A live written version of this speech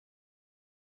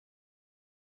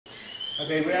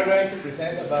Okay, we are going to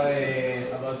present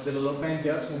about development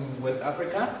jobs in West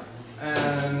Africa,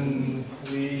 and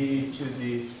we choose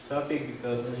this topic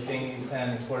because we think it's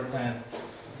an important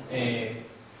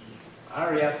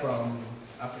area from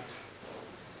Africa.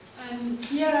 And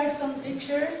here are some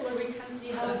pictures where we can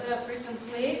see how the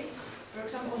Africans live. For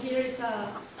example, here is a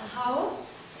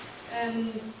house, and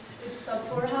it's a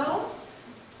poorhouse.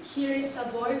 Here it's a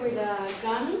boy with a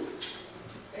gun,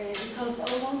 because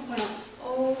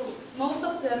most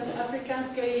of the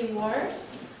Africans get in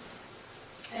wars.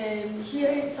 And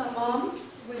here it's a mom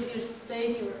with his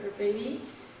baby or her baby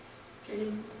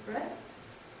getting breast.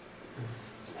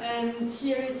 And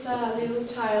here it's a little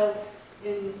child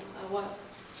in a what?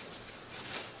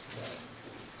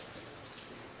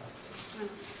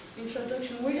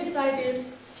 Introduction. We decide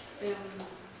this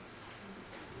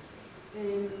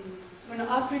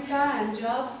Africa and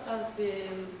jobs as the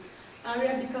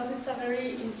area because it's a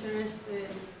very interesting.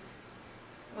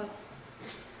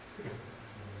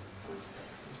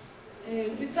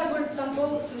 It's a good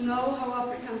example to know how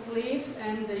Africans live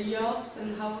and their jobs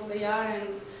and how they are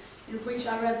and in which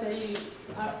area they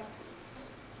are,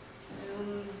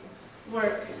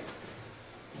 work.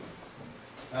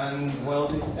 And well,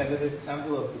 this is a good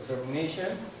example of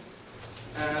determination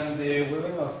and the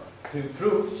willing to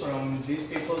improve from these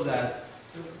people that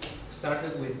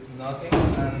started with nothing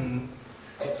and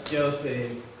it's just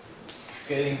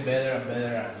getting better and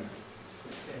better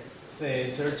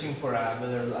and searching for a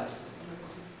better life.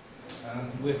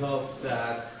 And we hope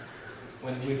that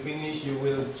when we finish you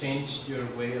will change your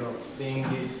way of seeing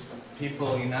these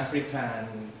people in Africa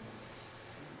and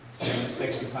the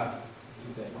respect you have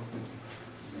to them.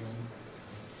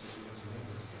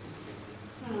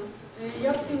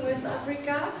 Jobs in West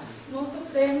Africa, most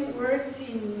of them works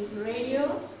in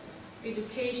radios,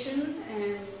 education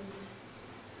and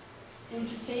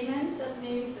entertainment. That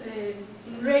means in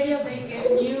radio they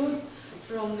get news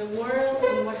from the world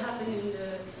and what happened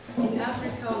in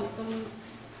Africa and some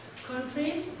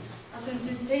countries. As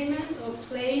entertainment or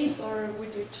plays or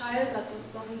with a child that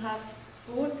doesn't have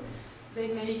food,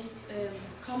 they make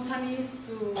companies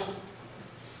to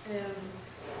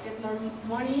get more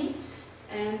money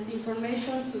and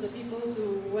information to the people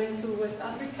who went to West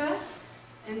Africa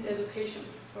and education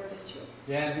for the children.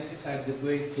 Yeah, this is a good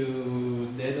way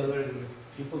to let other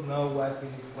people know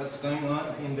what's going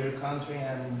on in their country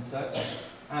and such.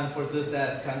 And for those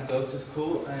that can't go to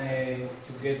school,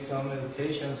 to get some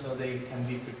education so they can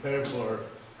be prepared for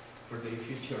their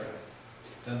future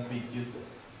and don't be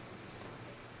useless.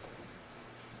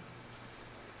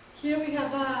 Here we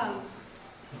have a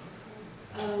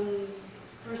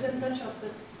percentage of the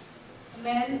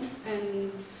men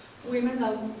and women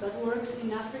that works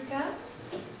in Africa.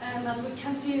 And as we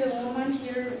can see, the woman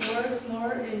here works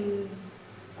more in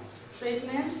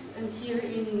treatments and here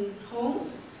in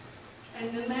homes.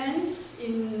 And the men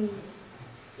in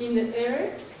the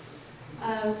air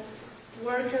as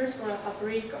workers for a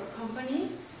fabric or company.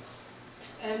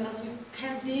 And as we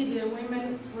can see, the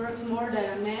women works more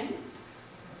than a man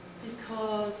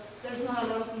because there's not a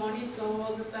lot of money, so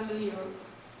all the family or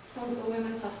also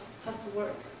women has to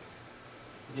work.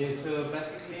 Yeah, so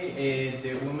basically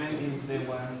the woman is the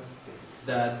one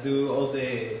that do all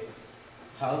the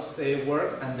house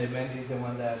work and the man is the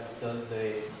one that does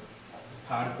the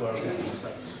hard work and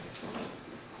such.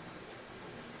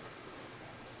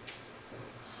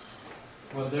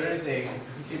 Well, there is a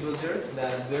culture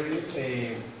that there is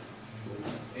a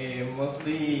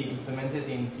mostly implemented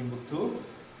in Timbuktu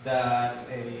that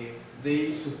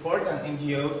they support an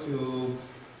NGO to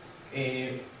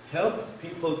help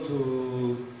people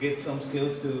to get some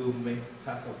skills to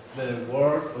have a better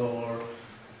work or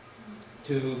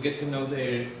to get to know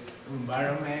their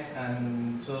environment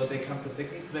and so they can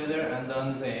protect it better and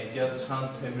don't just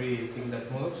hunt everything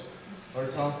that moves or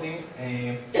something.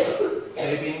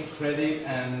 Savings, credit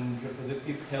and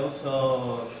reproductive health,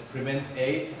 so to prevent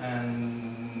AIDS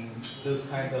and those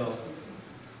kind of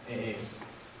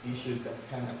issues that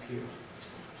can appear.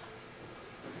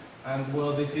 And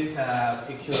well, this is a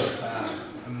picture of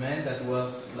a man that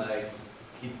was like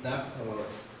kidnapped or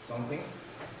something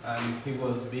and he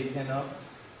was beaten up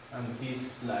and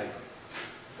he's like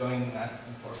going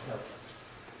asking for help.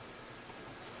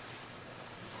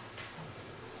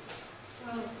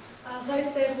 Well, as I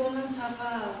said, women have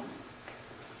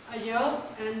a job,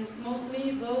 and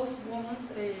mostly those women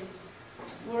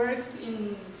works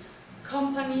in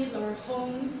companies or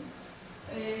homes,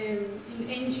 in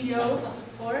NGO as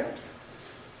support.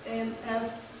 And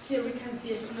as here we can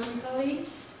see economically,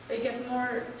 they get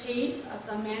more paid as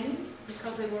a man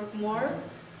because they work more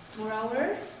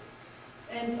hours.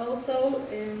 And also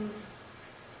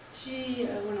she,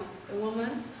 the woman,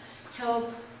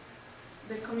 help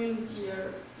the community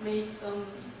or make some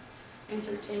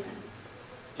entertainment.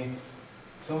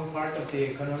 Some part of the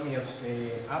economy of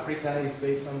Africa is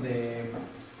based on the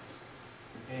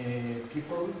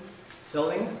people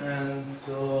selling, and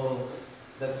so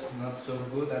that's not so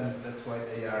good, and that's why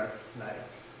they are like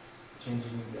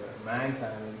changing their minds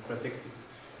and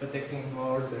protecting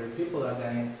more their people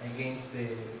against the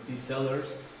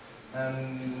sellers,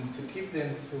 and to keep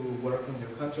them to work in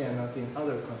their country and not in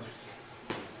other countries.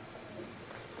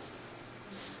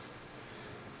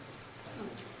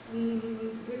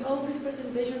 With all this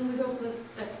presentation, we hope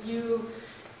that you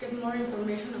get more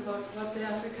information about what the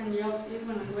African jobs is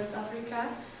in West Africa,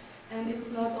 and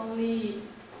it's not only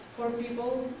for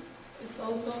people, it's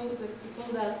also the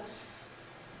people that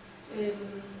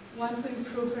want to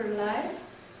improve their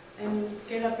lives and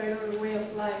get a better way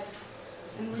of life.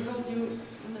 And we hope you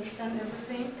understand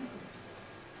everything.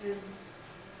 And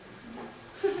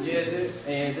Yes,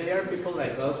 they are people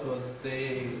like us, but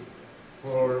they,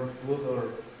 for good or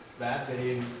bad,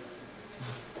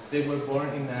 they were born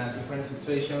in a different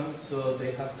situation, so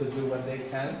they have to do what they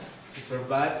can to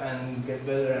survive and get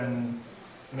better, and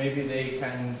maybe they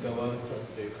can go out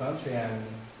of their country and,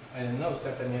 I don't know,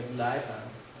 start a new life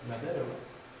and a better one.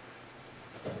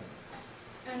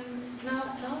 And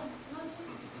now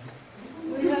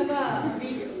we have a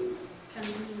video. Can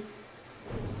we?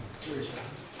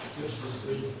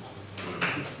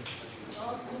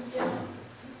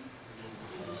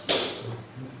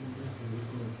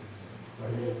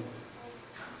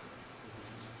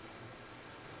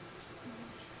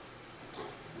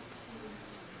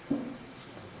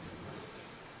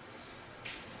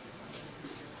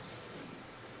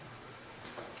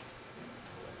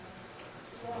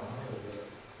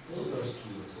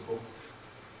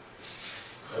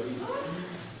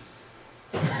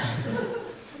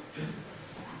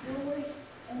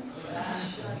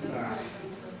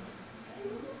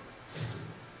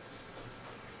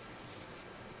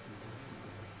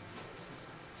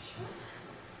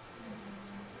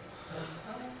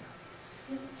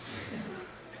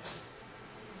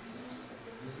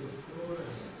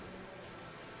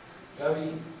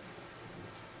 Gaby.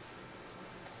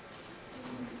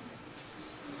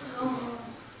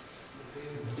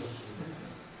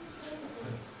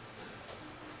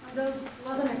 This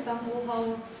was an example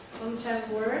how some child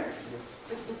works,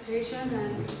 exploitation,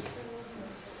 and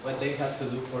What they have to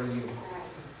do for you.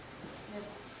 yes,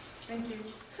 thank you.